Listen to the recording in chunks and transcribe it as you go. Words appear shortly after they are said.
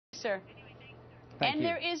Sir. Thank you.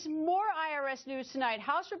 There is more IRS news tonight.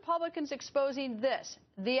 House Republicans exposing this.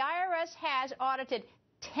 The IRS has audited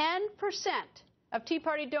 10% of Tea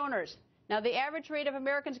Party donors. Now, the average rate of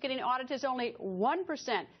Americans getting audited is only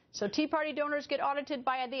 1%. So Tea Party donors get audited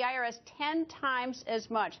by the IRS 10 times as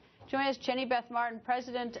much. Joining us, Beth Martin,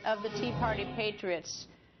 president of the Tea Party Patriots.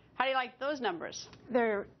 How do you like those numbers?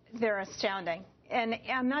 They're astounding. And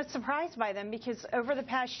I'm not surprised by them because over the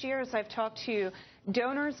past years, I've talked to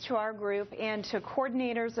donors to our group and to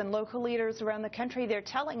coordinators and local leaders around the country. They're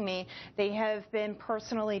telling me they have been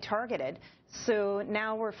personally targeted. So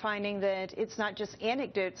now we're finding that it's not just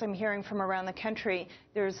anecdotes I'm hearing from around the country.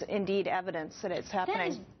 There's indeed evidence that it's happening. That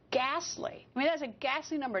is ghastly. I mean, that's a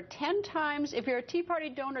ghastly number. 10 times, if you're a Tea Party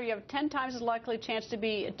donor, you have 10 times as likely chance to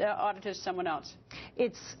be audited as someone else.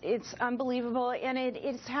 It's unbelievable, and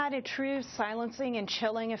it's had a true silencing and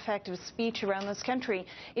chilling effect of speech around this country.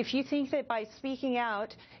 If you think that by speaking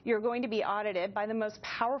out, you're going to be audited by the most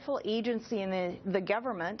powerful agency in the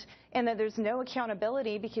government, and that there's no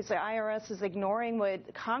accountability because the IRS is ignoring what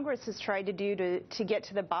Congress has tried to do to get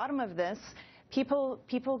to the bottom of this, people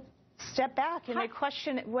step back and they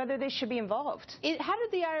question whether they should be involved. How did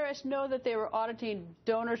the IRS know that they were auditing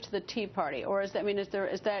donors to the Tea Party? Or is that, I mean, is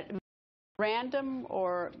that random,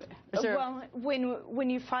 or is there... Well, when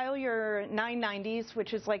you file your 990s,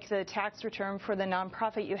 which is like the tax return for the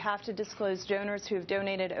nonprofit, you have to disclose donors who have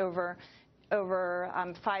donated over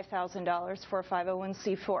 $5,000 for a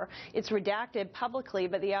 501c4. It's redacted publicly,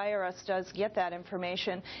 but the IRS does get that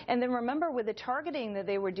information. And then remember, with the targeting that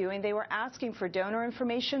they were doing, they were asking for donor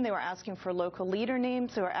information, they were asking for local leader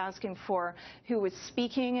names, they were asking for who was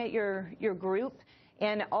speaking at your group.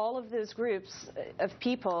 And all of those groups of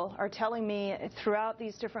people are telling me throughout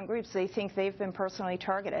these different groups they think they've been personally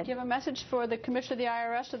targeted. Do you have a message for the Commissioner of the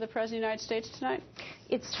IRS or the President of the United States tonight?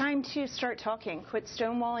 It's time to start talking. Quit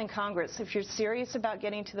stonewalling Congress. If you're serious about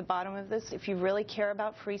getting to the bottom of this, if you really care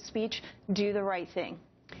about free speech, do the right thing.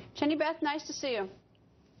 Beth, nice to see you.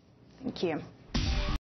 Thank you.